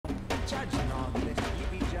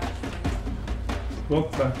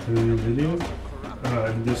Welcome back to the new video.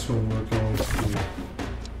 In this one we're going to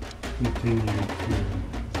continue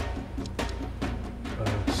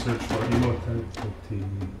to search for Imhotep with the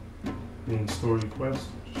main story quest.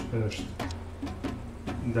 Just finished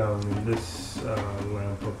down in this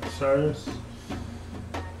lamp of Osiris.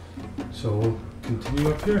 So we'll continue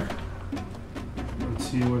up here and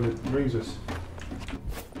see what it brings us.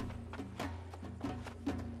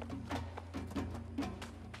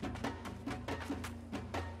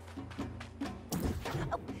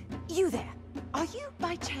 You there! Are you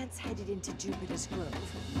by chance headed into Jupiter's Grove?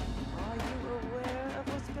 Are you aware of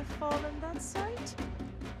what's befallen that site?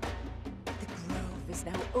 The Grove is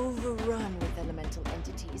now overrun with elemental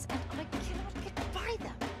entities, and I cannot get by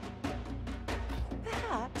them.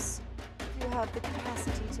 Perhaps, if you have the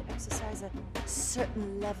capacity to exercise a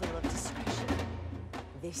certain level of discretion.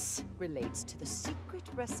 This relates to the secret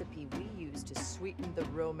recipe we use to sweeten the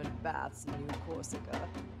Roman baths in New Corsica.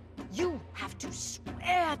 You have to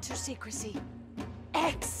swear to secrecy.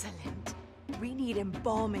 Excellent. We need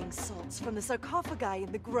embalming salts from the sarcophagi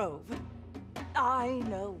in the Grove. I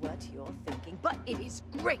know what you're thinking, but it is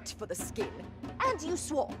great for the skin. And you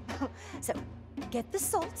swore. So, get the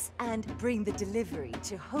salts and bring the delivery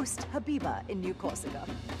to host Habiba in New Corsica.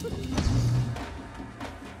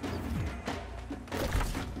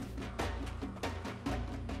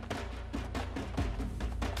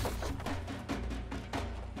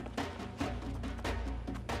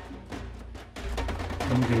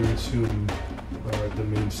 I'm going to assume the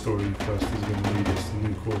main story quest is going to lead us to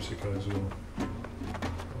New Corsica as well.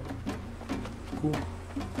 Cool.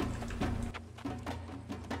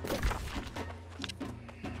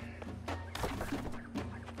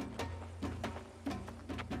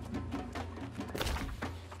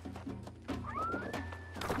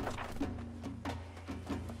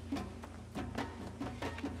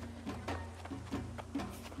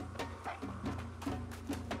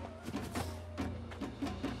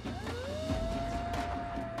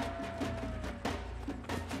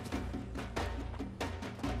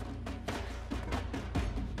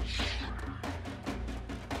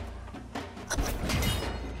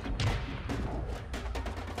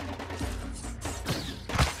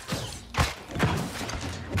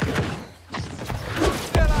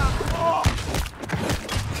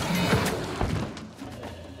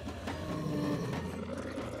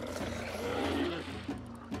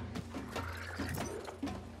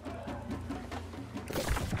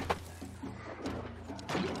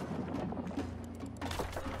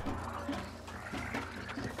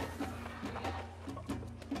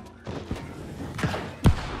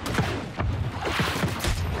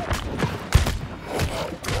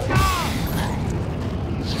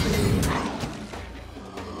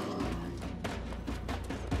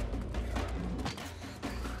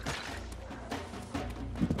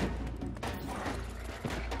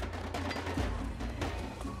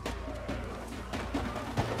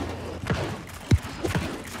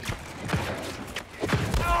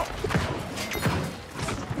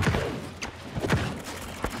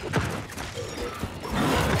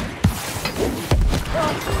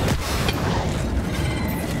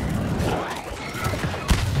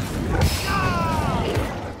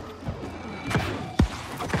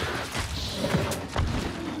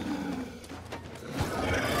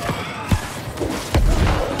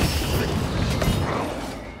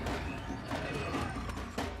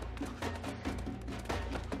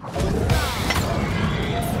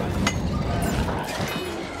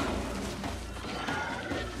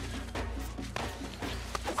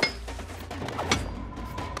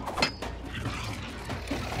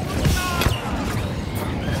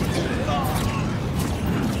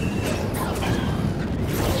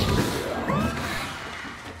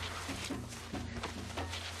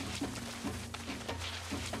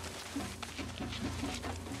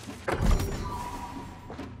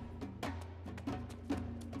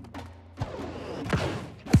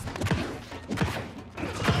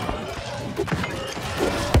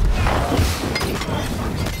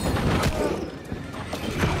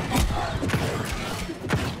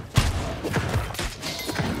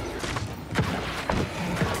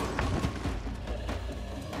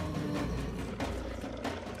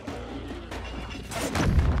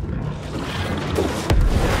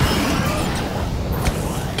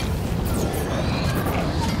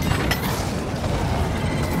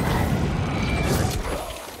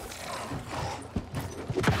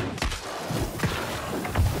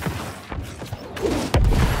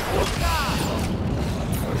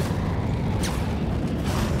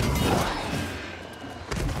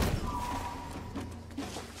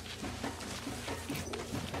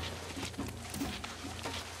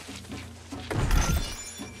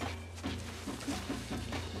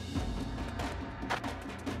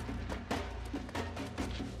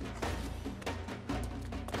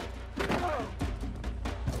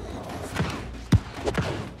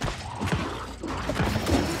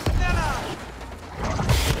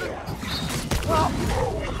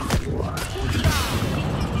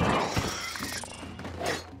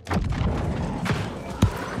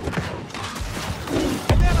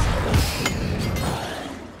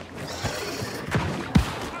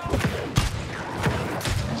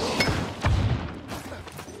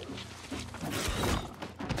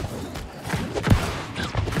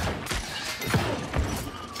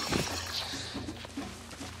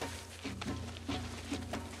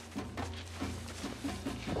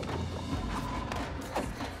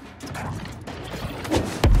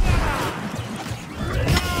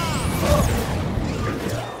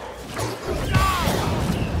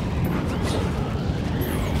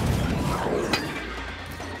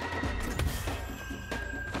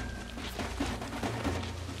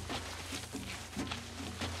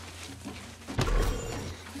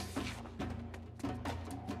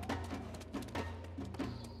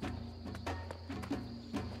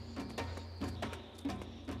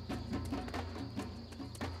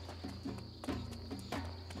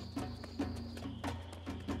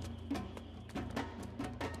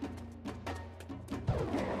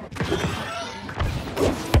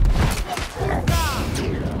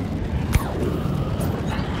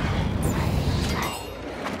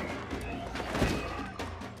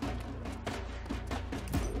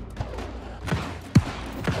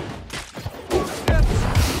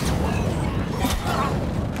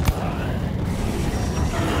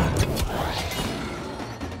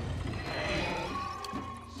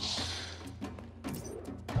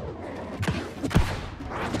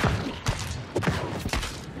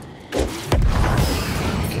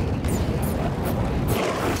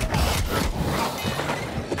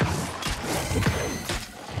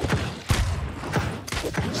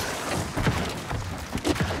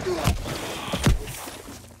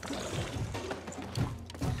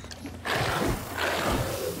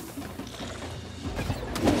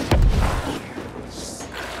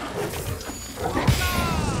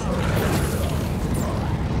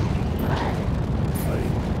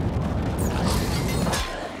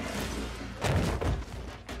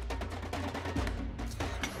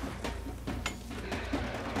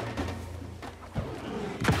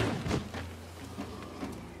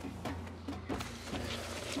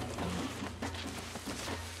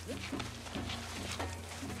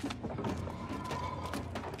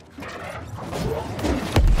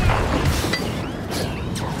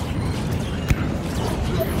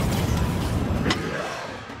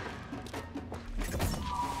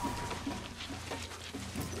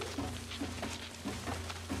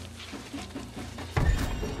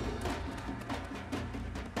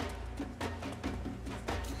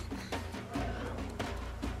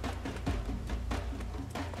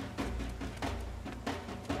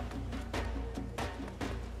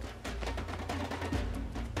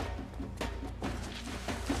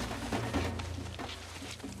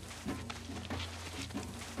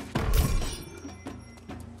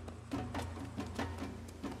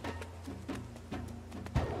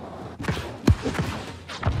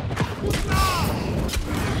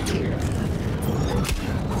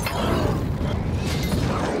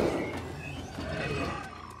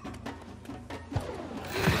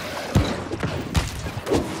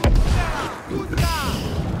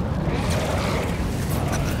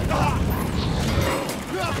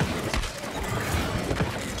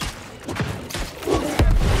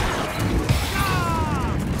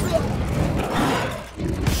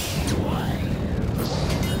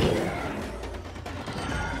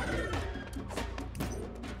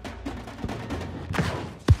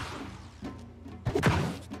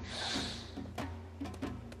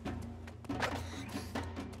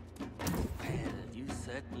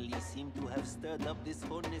 seem to have stirred up this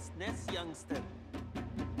hornet's nest, youngster.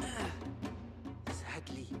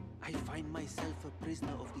 Sadly, I find myself a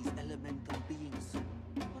prisoner of these elemental beings.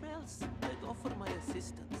 Or else, I'd offer my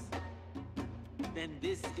assistance. Then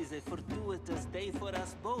this is a fortuitous day for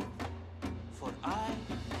us both. For I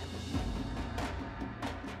am you.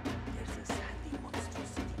 There's a sandy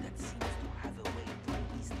monstrosity that seems to have a way to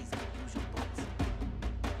release these confusion points.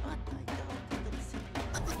 But I doubt it'll simply.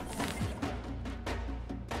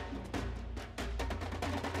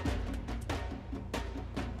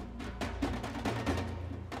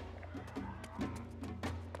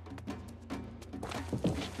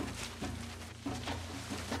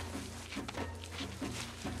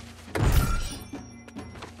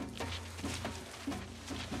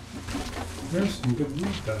 There's some good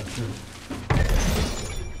loot back there.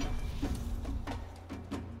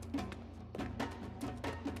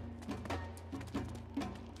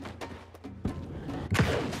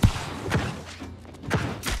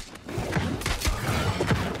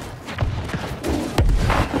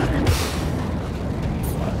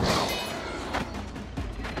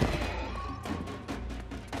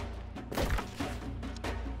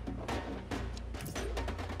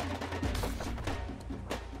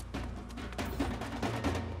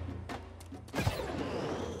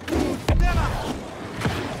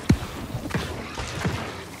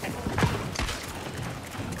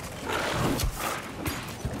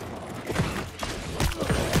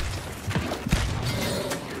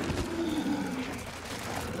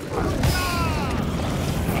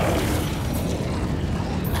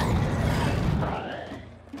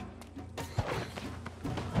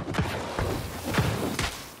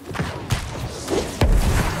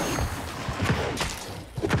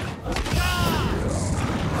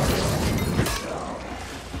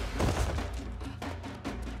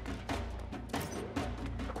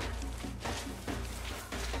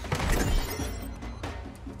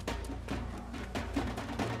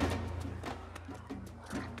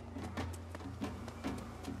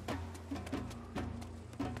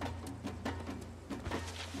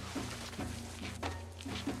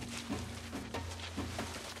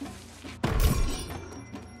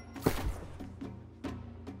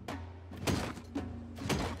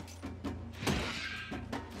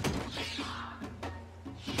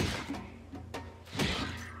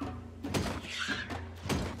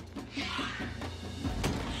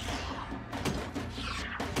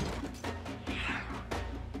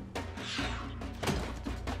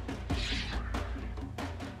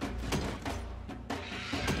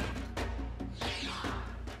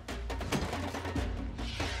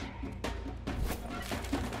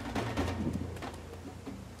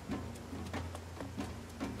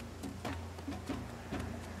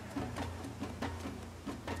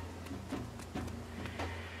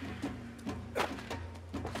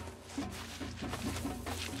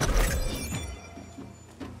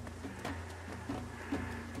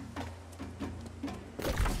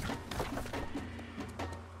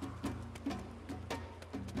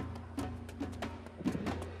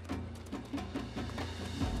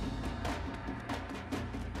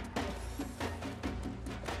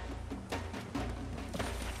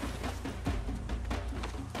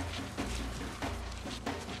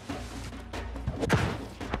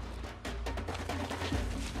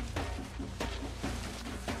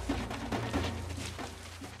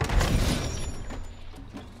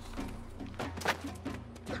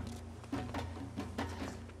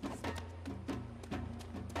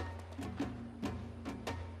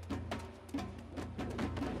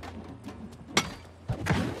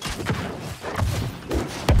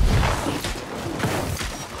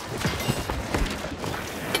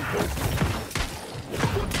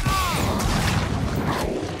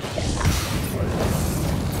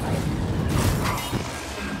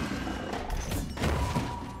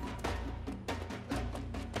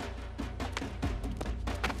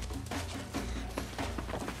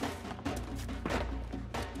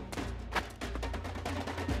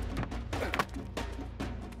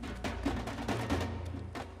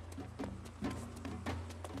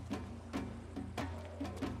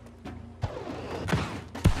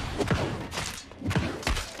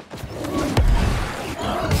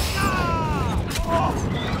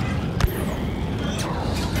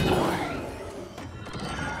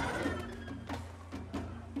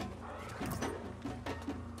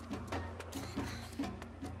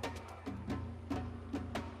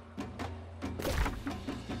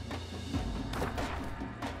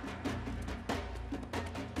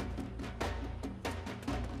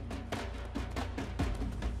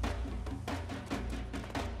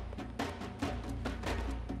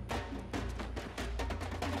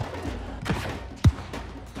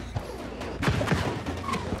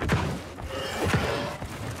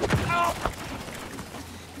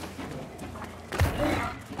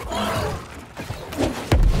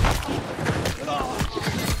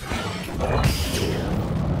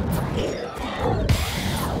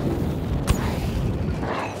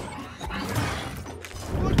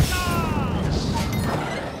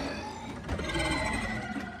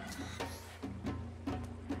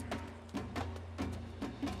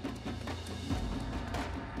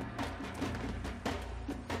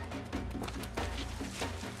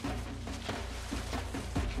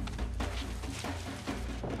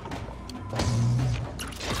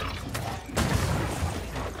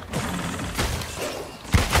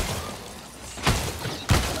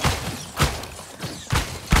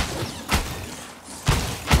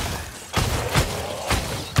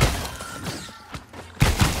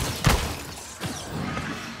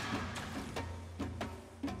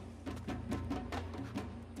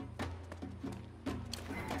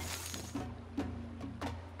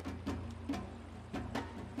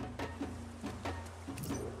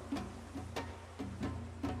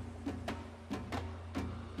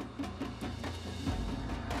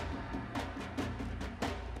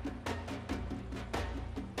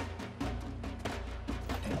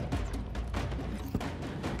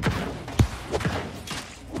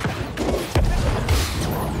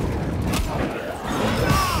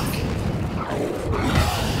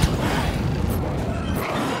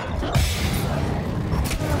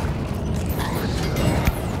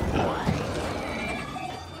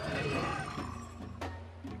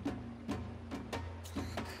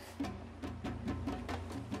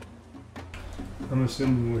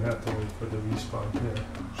 assuming we have to wait for the respawn here.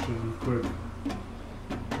 Should be quick.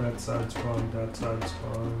 That side spawn, that side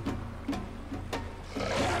spawn.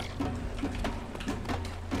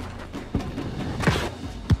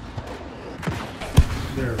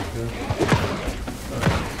 There we go.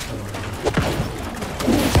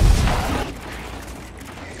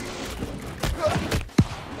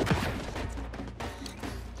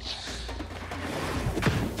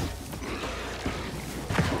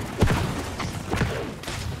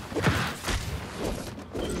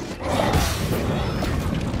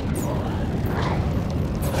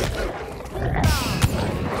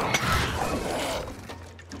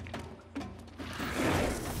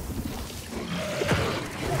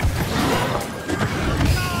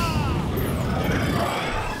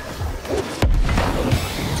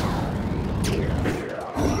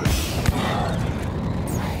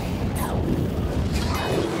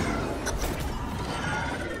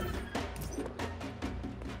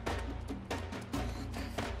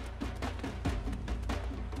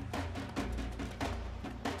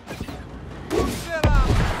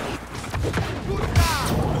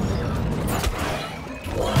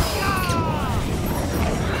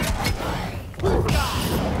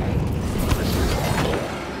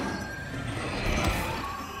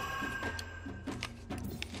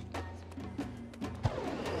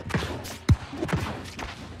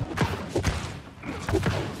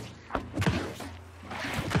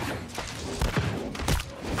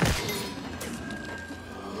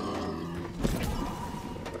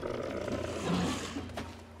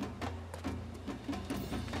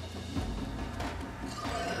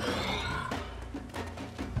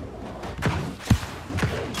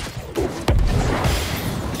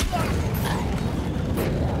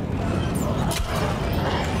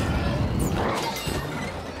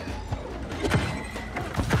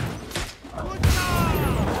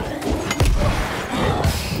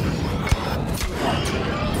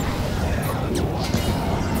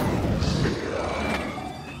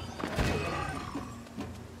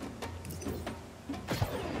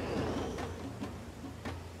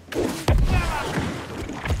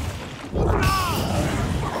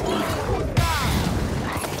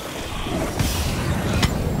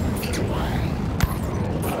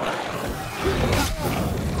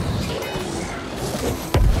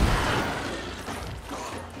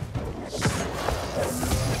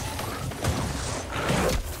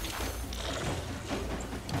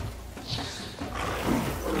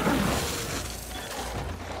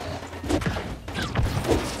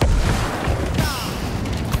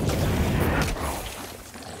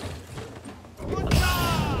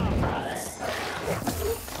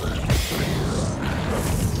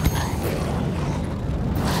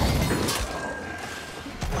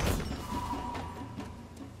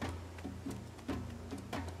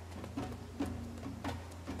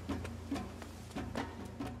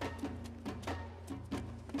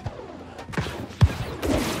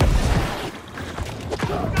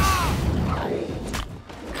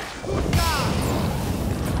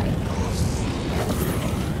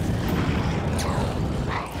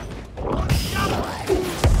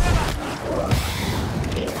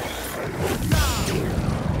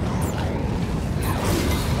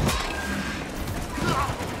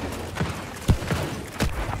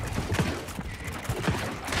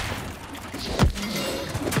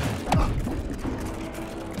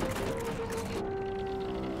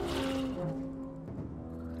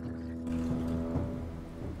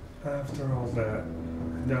 After all that,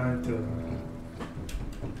 I died to...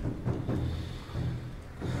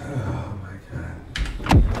 Oh my god.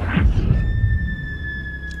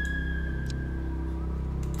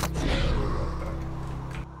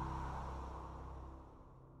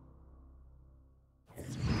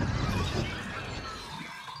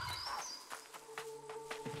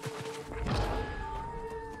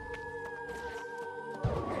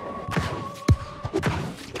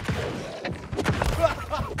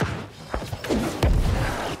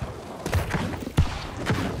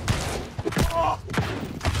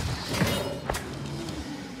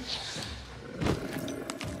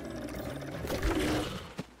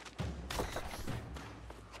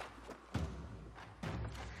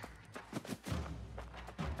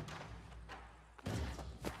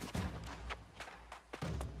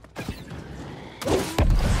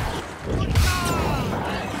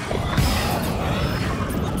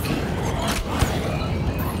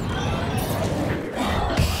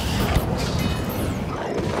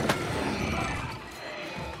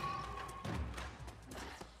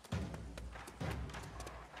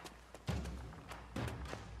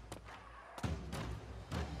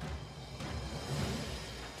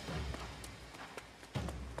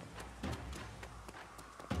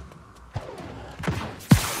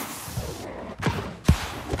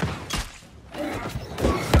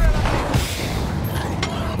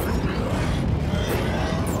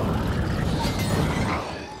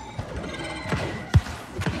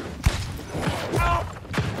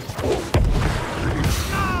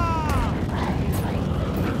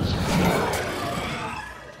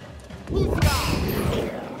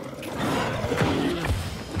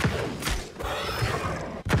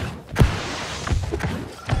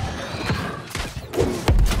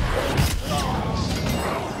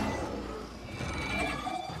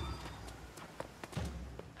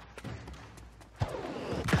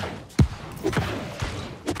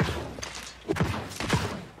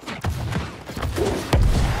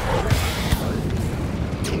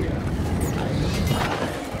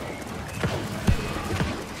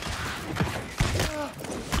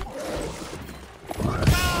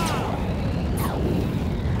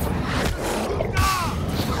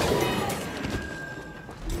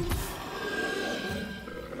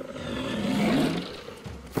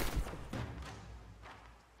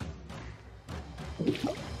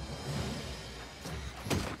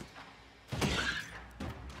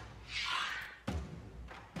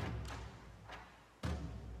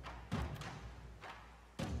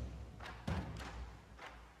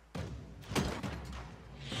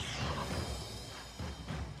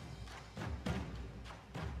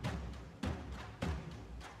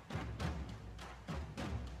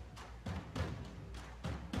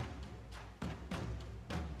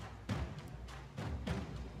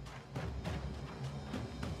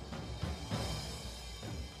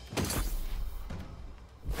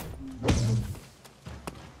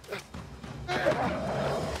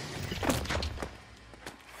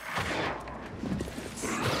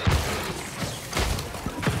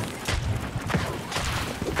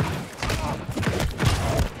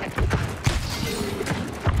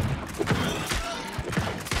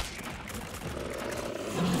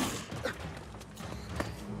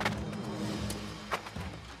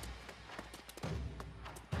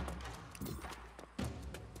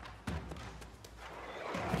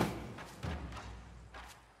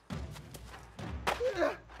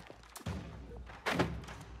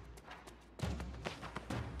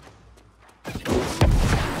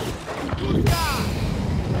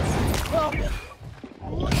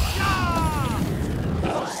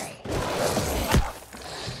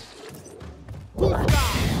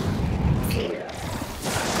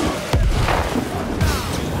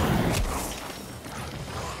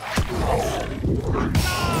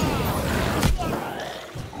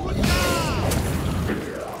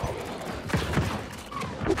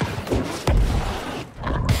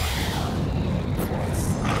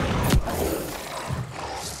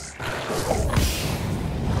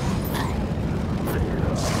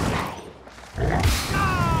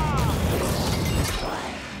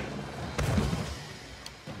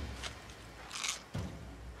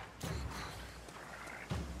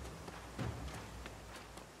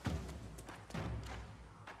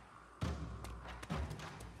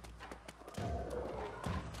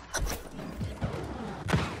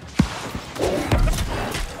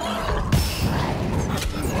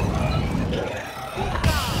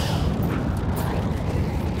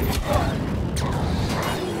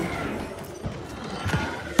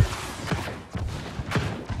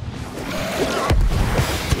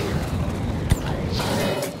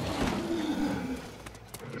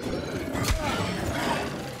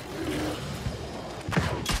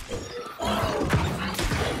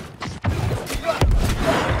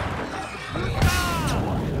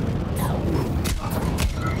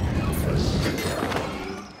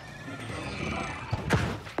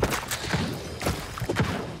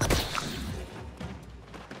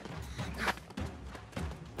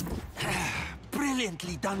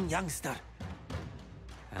 Brilliantly done, youngster.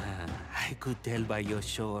 I could tell by your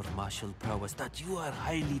show of martial prowess that you are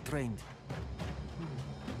highly trained.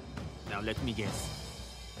 Now let me guess.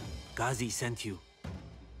 Ghazi sent you.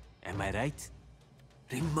 Am I right?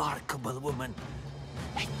 Remarkable woman.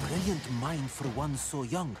 A brilliant mind for one so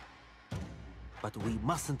young. But we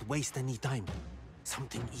mustn't waste any time.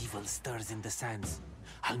 Something evil stirs in the sands.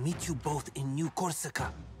 I'll meet you both in New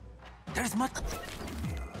Corsica. There's much...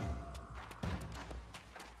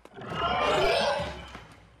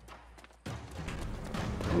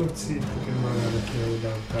 Let's see if we can run out of here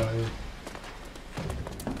without dying.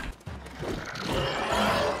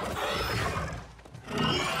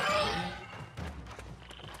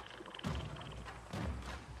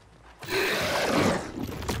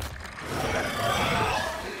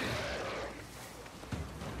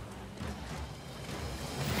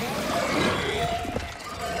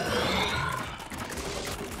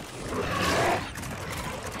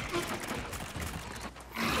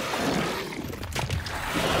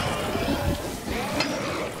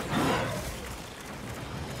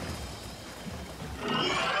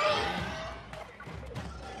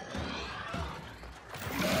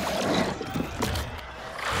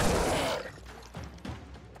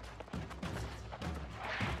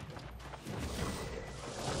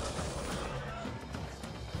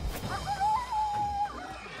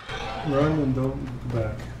 Run and don't look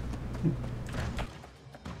back.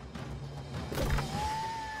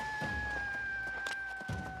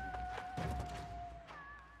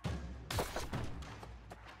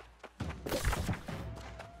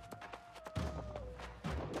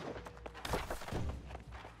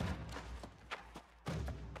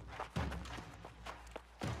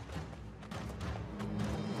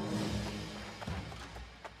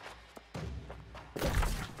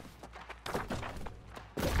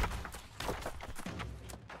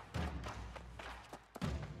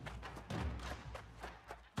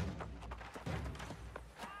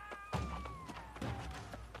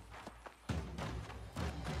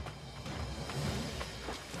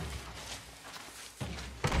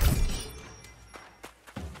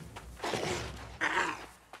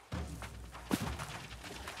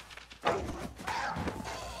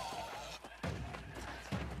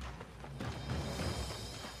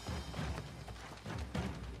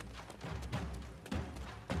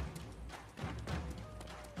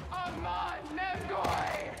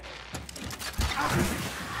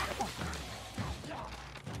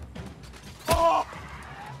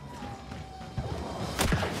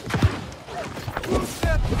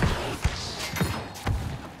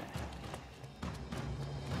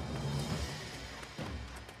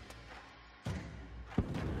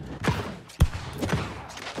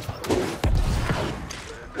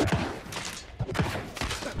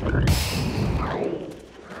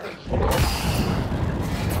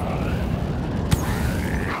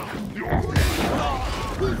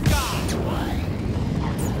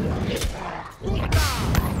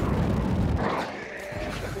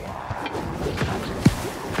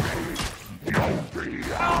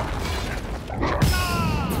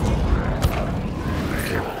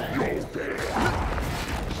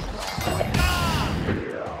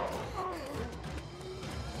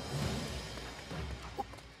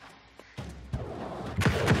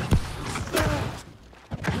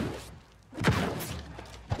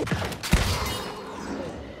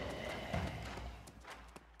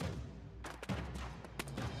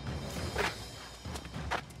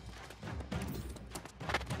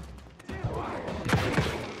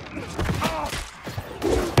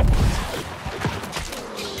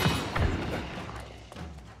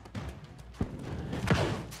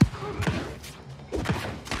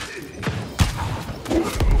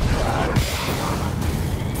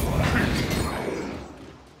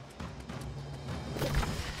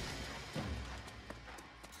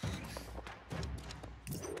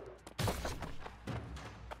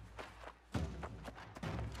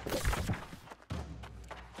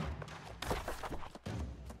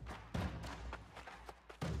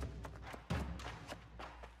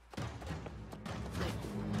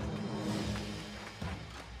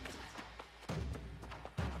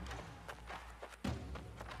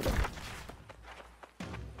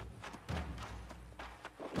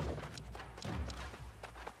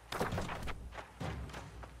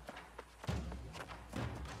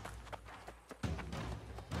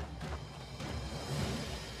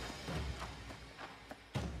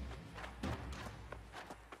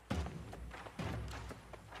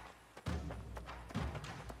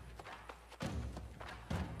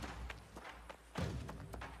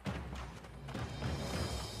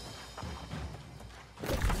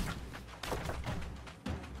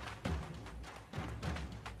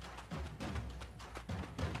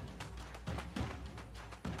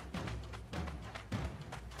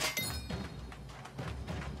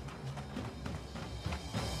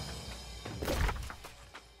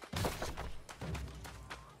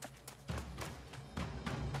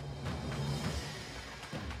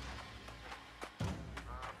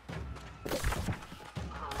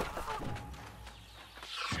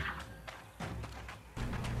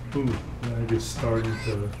 Ooh, lag is starting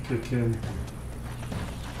to kick in.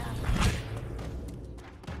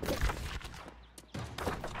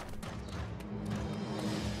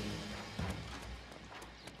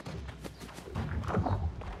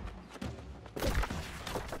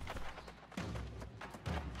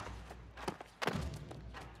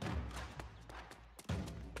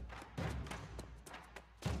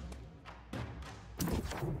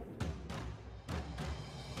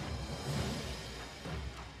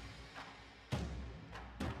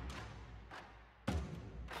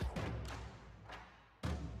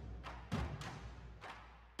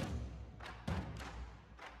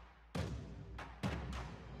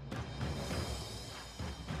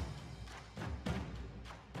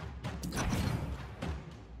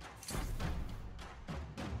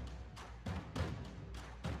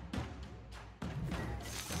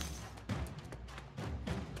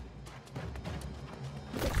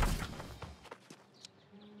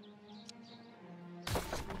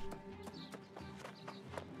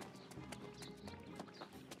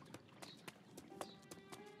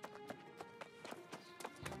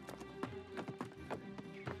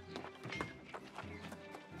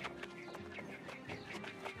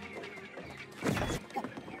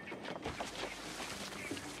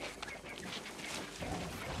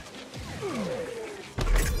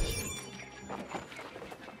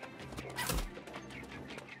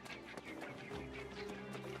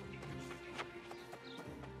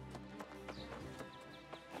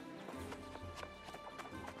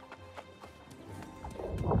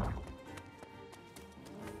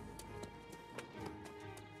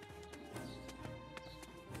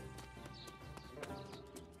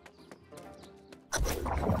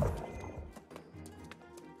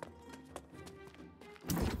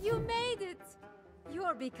 You made it!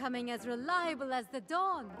 You're becoming as reliable as the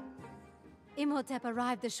dawn. Imhotep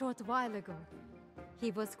arrived a short while ago. He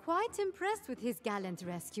was quite impressed with his gallant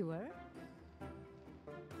rescuer.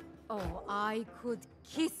 Oh, I could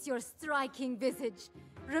kiss your striking visage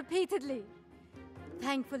repeatedly.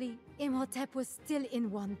 Thankfully, Imhotep was still in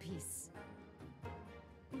one piece.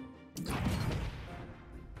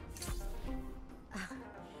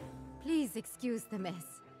 Please excuse the mess.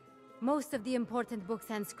 Most of the important books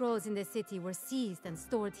and scrolls in the city were seized and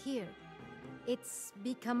stored here. It's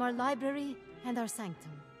become our library and our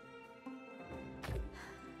sanctum.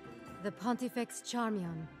 The Pontifex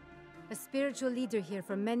Charmion, a spiritual leader here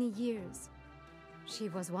for many years. She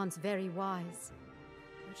was once very wise,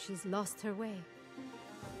 but she's lost her way.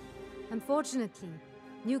 Unfortunately,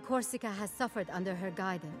 New Corsica has suffered under her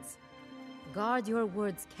guidance. Guard your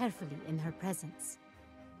words carefully in her presence.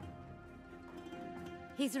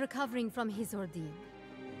 He's recovering from his ordeal.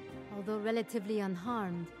 Although relatively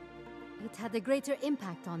unharmed, it had a greater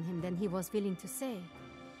impact on him than he was willing to say.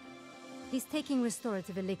 He's taking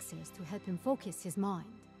restorative elixirs to help him focus his mind.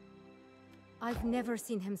 I've never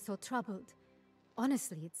seen him so troubled.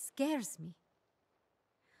 Honestly, it scares me.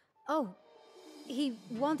 Oh, he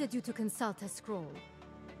wanted you to consult a scroll.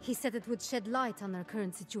 He said it would shed light on our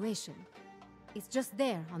current situation. It's just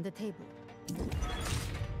there on the table.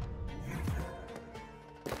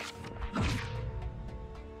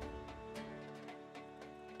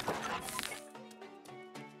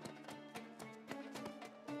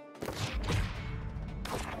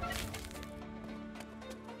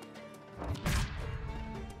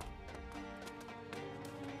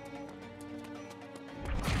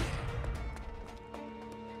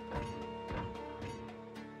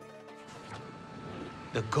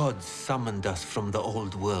 The gods summoned us from the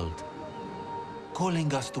old world,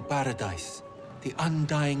 calling us to paradise, the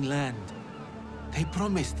undying land. They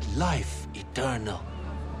promised life eternal.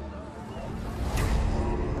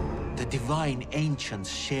 The divine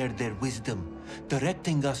ancients shared their wisdom,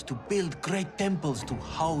 directing us to build great temples to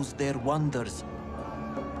house their wonders.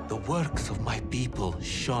 The works of my people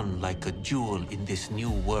shone like a jewel in this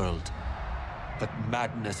new world, but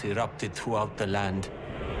madness erupted throughout the land,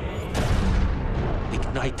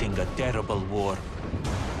 igniting a terrible war.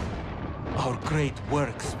 Our great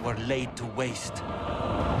works were laid to waste.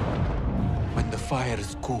 When the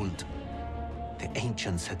fires cooled, the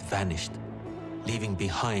ancients had vanished, leaving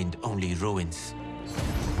behind only ruins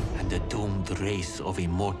and a doomed race of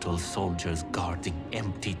immortal soldiers guarding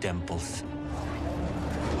empty temples.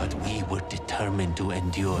 But we were determined to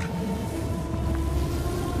endure.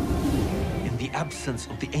 In the absence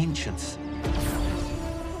of the ancients,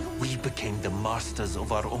 we became the masters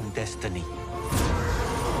of our own destiny.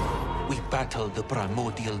 We battled the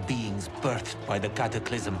primordial beings birthed by the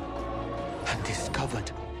cataclysm and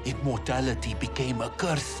discovered immortality became a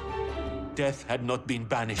curse. Death had not been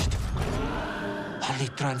banished, only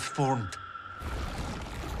transformed.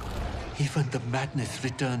 Even the madness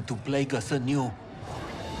returned to plague us anew.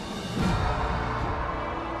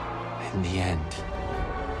 In the end,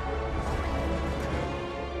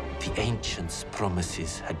 the ancients'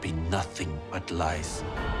 promises had been nothing but lies.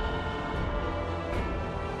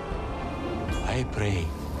 I pray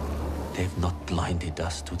they've not blinded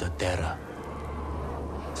us to the terror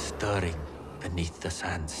stirring beneath the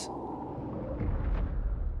sands.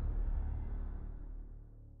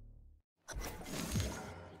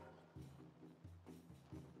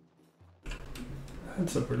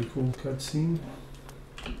 That's a pretty cool cutscene.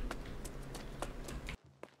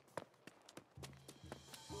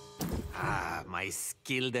 Ah, my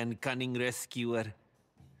skilled and cunning rescuer.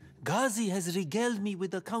 Ghazi has regaled me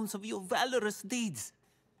with accounts of your valorous deeds.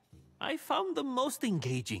 I found them most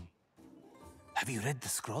engaging. Have you read the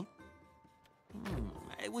scroll?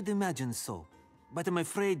 I would imagine so, but I'm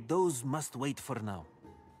afraid those must wait for now.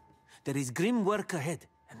 There is grim work ahead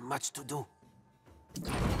and much to do.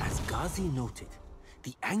 As Ghazi noted,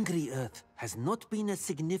 the angry Earth has not been a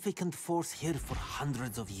significant force here for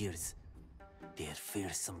hundreds of years. Their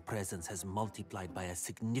fearsome presence has multiplied by a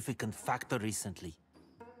significant factor recently.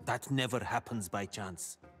 That never happens by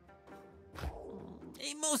chance.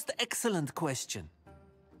 A most excellent question.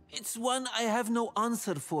 It's one I have no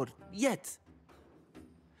answer for yet.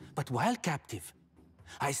 But while captive,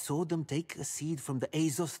 I saw them take a seed from the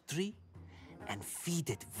Azoth tree and feed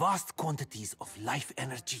it vast quantities of life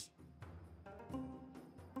energy.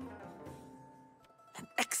 An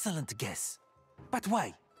excellent guess. But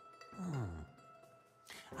why?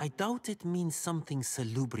 I doubt it means something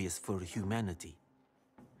salubrious for humanity.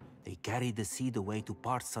 They carry the seed away to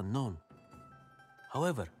parts unknown.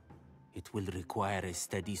 However, it will require a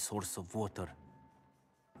steady source of water.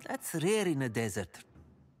 That's rare in a desert.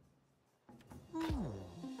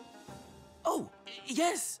 Oh,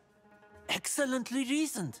 yes! Excellently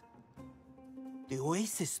reasoned. The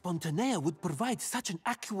Oasis Spontanea would provide such an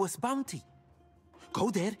aqueous bounty. Go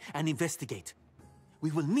there and investigate.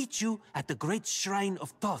 We will meet you at the great shrine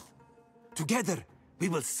of Thoth. Together, we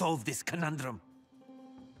will solve this conundrum.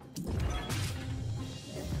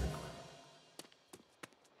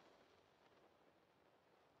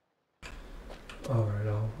 Alright,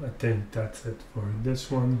 I think that's it for this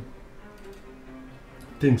one.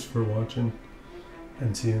 Thanks for watching,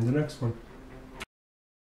 and see you in the next one.